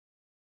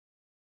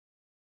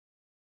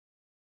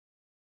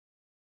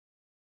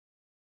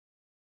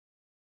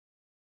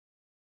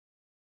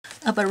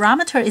A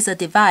barometer is a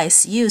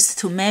device used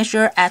to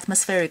measure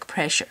atmospheric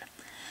pressure.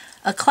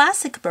 A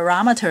classic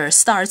barometer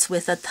starts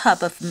with a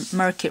tub of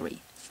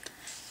mercury.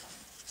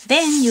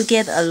 Then you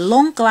get a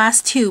long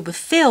glass tube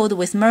filled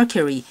with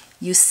mercury.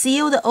 You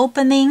seal the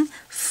opening,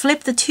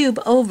 flip the tube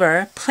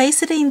over,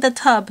 place it in the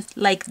tub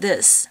like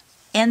this,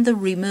 and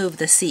remove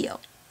the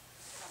seal.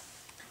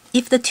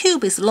 If the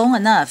tube is long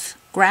enough,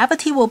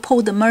 gravity will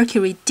pull the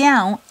mercury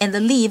down and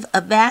leave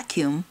a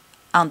vacuum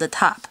on the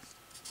top.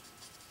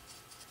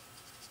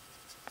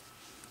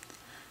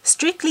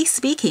 Strictly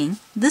speaking,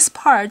 this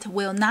part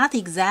will not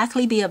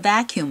exactly be a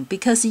vacuum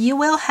because you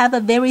will have a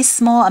very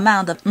small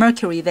amount of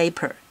mercury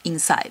vapor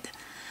inside.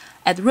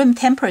 At room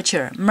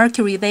temperature,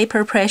 mercury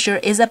vapor pressure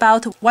is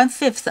about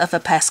 1/5 of a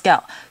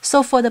pascal,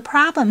 so for the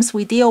problems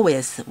we deal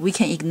with, we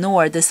can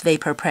ignore this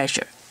vapor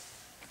pressure.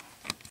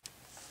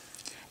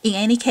 In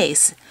any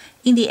case,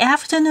 in the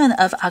afternoon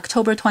of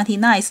October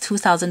 29,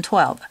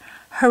 2012,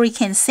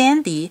 Hurricane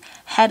Sandy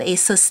had a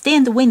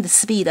sustained wind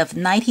speed of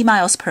 90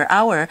 miles per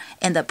hour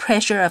and a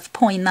pressure of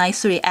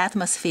 0.93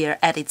 atmosphere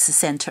at its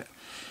center.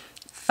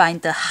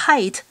 Find the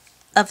height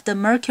of the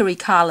mercury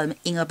column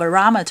in a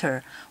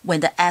barometer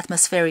when the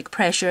atmospheric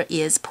pressure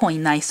is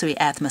 0.93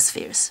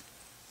 atmospheres.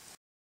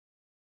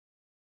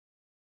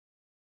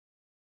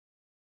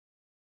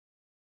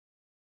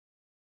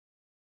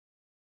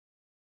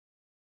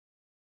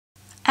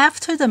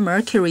 After the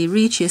mercury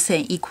reaches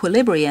an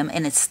equilibrium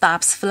and it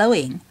stops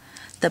flowing,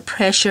 the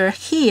pressure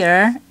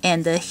here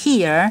and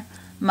here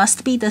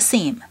must be the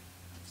same.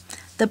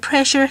 The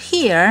pressure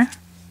here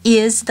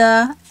is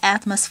the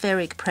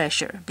atmospheric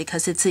pressure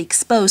because it's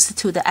exposed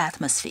to the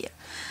atmosphere.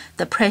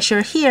 The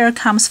pressure here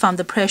comes from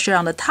the pressure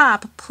on the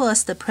top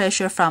plus the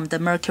pressure from the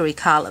mercury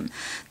column.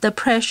 The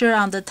pressure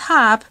on the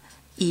top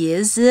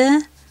is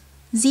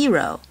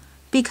 0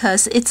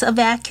 because it's a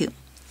vacuum.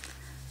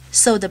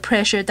 So the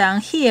pressure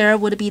down here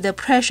would be the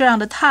pressure on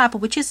the top,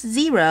 which is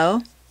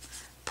 0,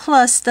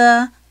 plus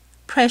the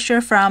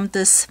pressure from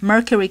this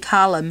mercury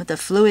column. The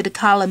fluid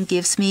column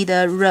gives me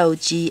the rho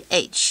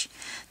GH.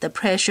 The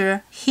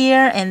pressure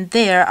here and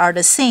there are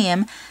the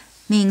same,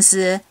 means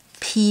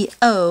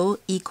PO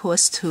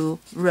equals to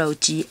rho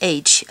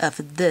GH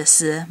of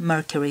this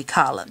mercury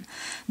column.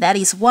 That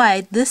is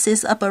why this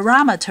is a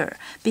barometer,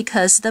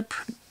 because the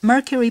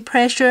mercury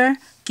pressure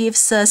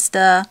gives us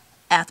the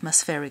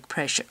atmospheric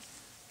pressure.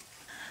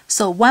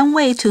 So one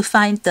way to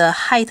find the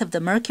height of the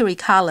mercury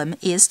column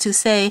is to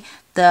say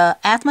the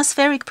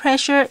atmospheric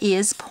pressure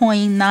is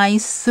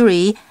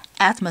 0.93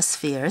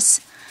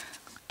 atmospheres.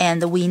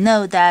 And we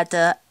know that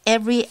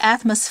every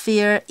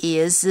atmosphere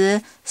is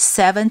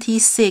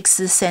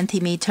 76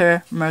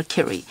 centimeter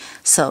mercury.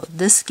 So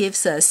this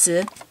gives us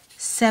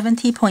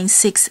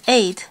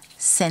 70.68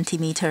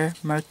 centimeter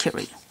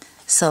mercury.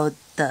 So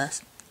the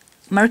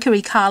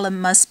mercury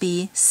column must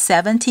be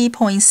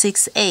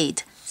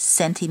 70.68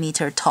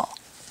 centimeter tall.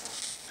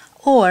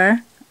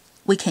 Or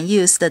we can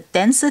use the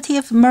density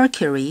of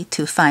mercury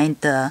to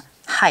find the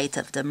height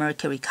of the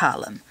mercury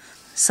column.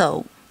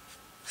 So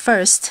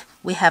first,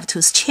 we have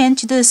to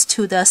change this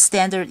to the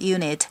standard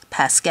unit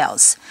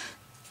pascals.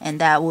 And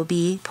that will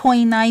be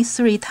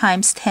 0.93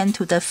 times 10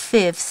 to the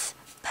 5th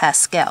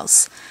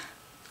pascals.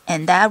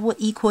 And that will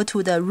equal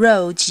to the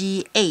rho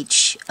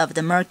GH of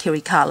the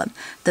mercury column.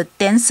 The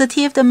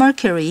density of the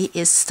mercury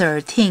is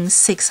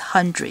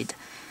 13,600.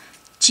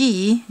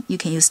 G, you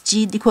can use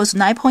G equals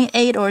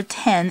 9.8 or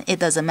 10, it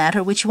doesn't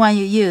matter which one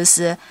you use,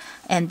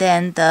 and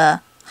then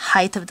the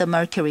height of the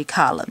mercury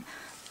column.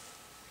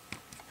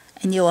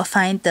 And you will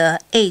find the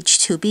H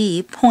to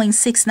be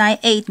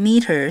 0.698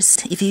 meters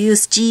if you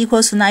use G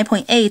equals to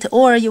 9.8,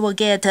 or you will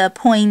get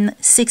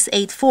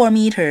 0.684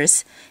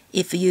 meters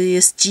if you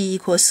use G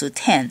equals to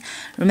 10.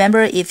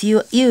 Remember, if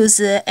you use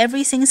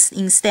everything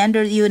in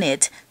standard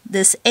unit,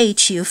 this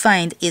H you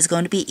find is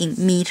going to be in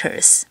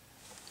meters.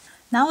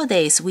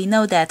 Nowadays, we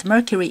know that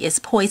mercury is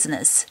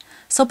poisonous,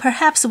 so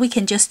perhaps we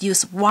can just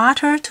use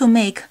water to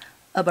make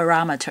a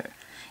barometer.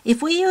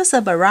 If we use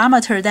a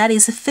barometer that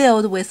is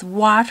filled with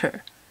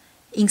water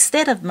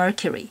instead of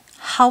mercury,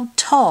 how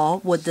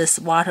tall would this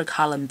water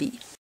column be?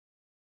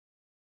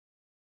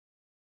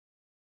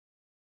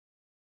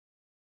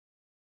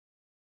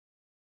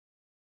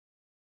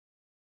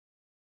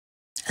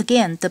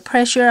 Again, the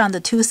pressure on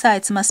the two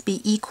sides must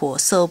be equal,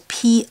 so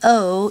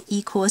PO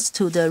equals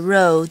to the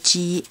rho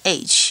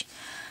GH.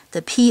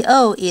 The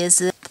PO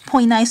is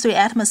 0.93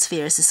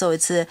 atmospheres, so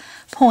it's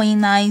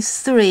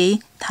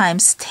 0.93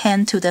 times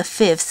 10 to the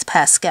 5th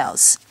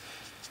pascals.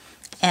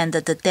 And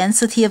the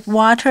density of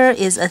water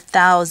is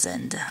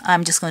 1,000.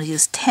 I'm just going to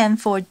use 10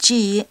 for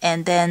G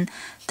and then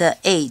the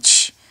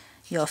H.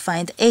 You'll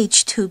find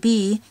H to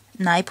be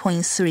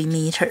 9.3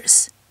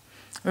 meters.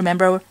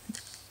 Remember,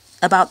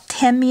 about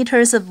 10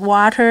 meters of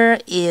water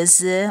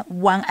is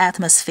 1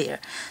 atmosphere.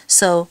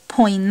 So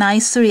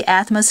 0.93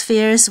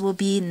 atmospheres will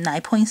be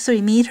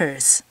 9.3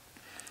 meters.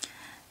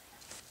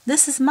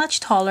 This is much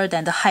taller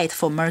than the height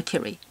for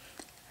mercury.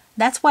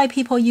 That's why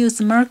people use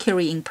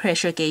mercury in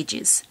pressure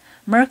gauges.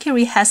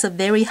 Mercury has a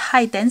very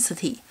high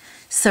density.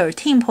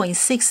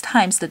 13.6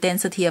 times the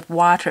density of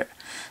water.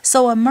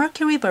 So a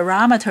mercury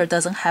barometer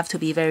doesn't have to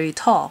be very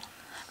tall.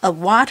 A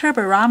water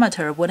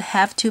barometer would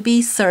have to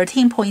be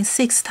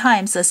 13.6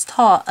 times as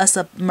tall as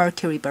a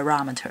mercury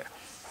barometer.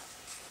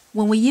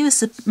 When we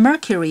use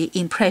mercury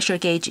in pressure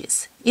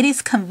gauges, it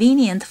is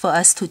convenient for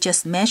us to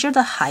just measure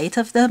the height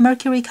of the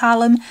mercury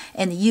column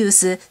and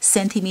use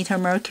centimeter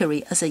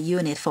mercury as a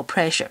unit for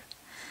pressure.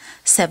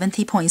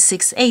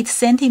 70.68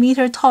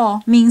 centimeter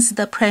tall means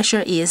the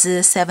pressure is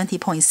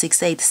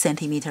 70.68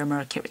 centimeter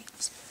mercury.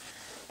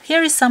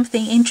 Here is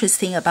something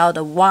interesting about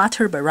a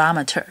water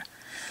barometer.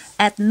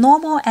 At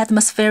normal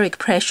atmospheric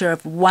pressure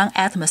of 1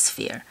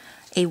 atmosphere,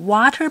 a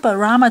water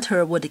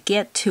barometer would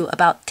get to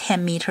about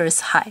 10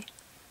 meters high.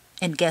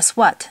 And guess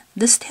what?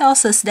 This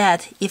tells us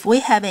that if we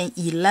have an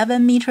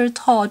 11-meter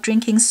tall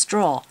drinking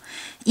straw,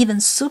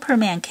 even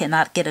Superman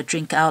cannot get a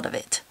drink out of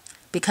it,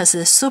 because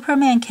the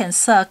Superman can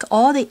suck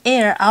all the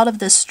air out of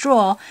the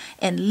straw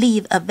and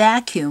leave a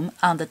vacuum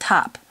on the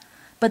top.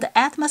 But the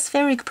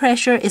atmospheric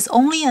pressure is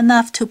only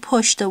enough to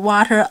push the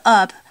water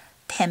up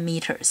 10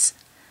 meters.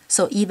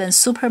 So even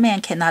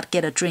Superman cannot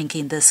get a drink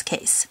in this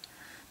case.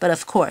 But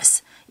of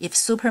course, if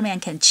Superman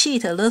can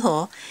cheat a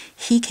little,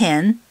 he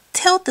can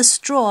tilt the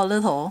straw a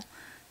little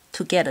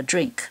to get a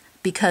drink,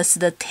 because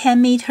the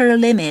 10-meter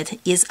limit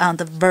is on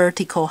the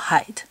vertical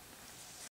height.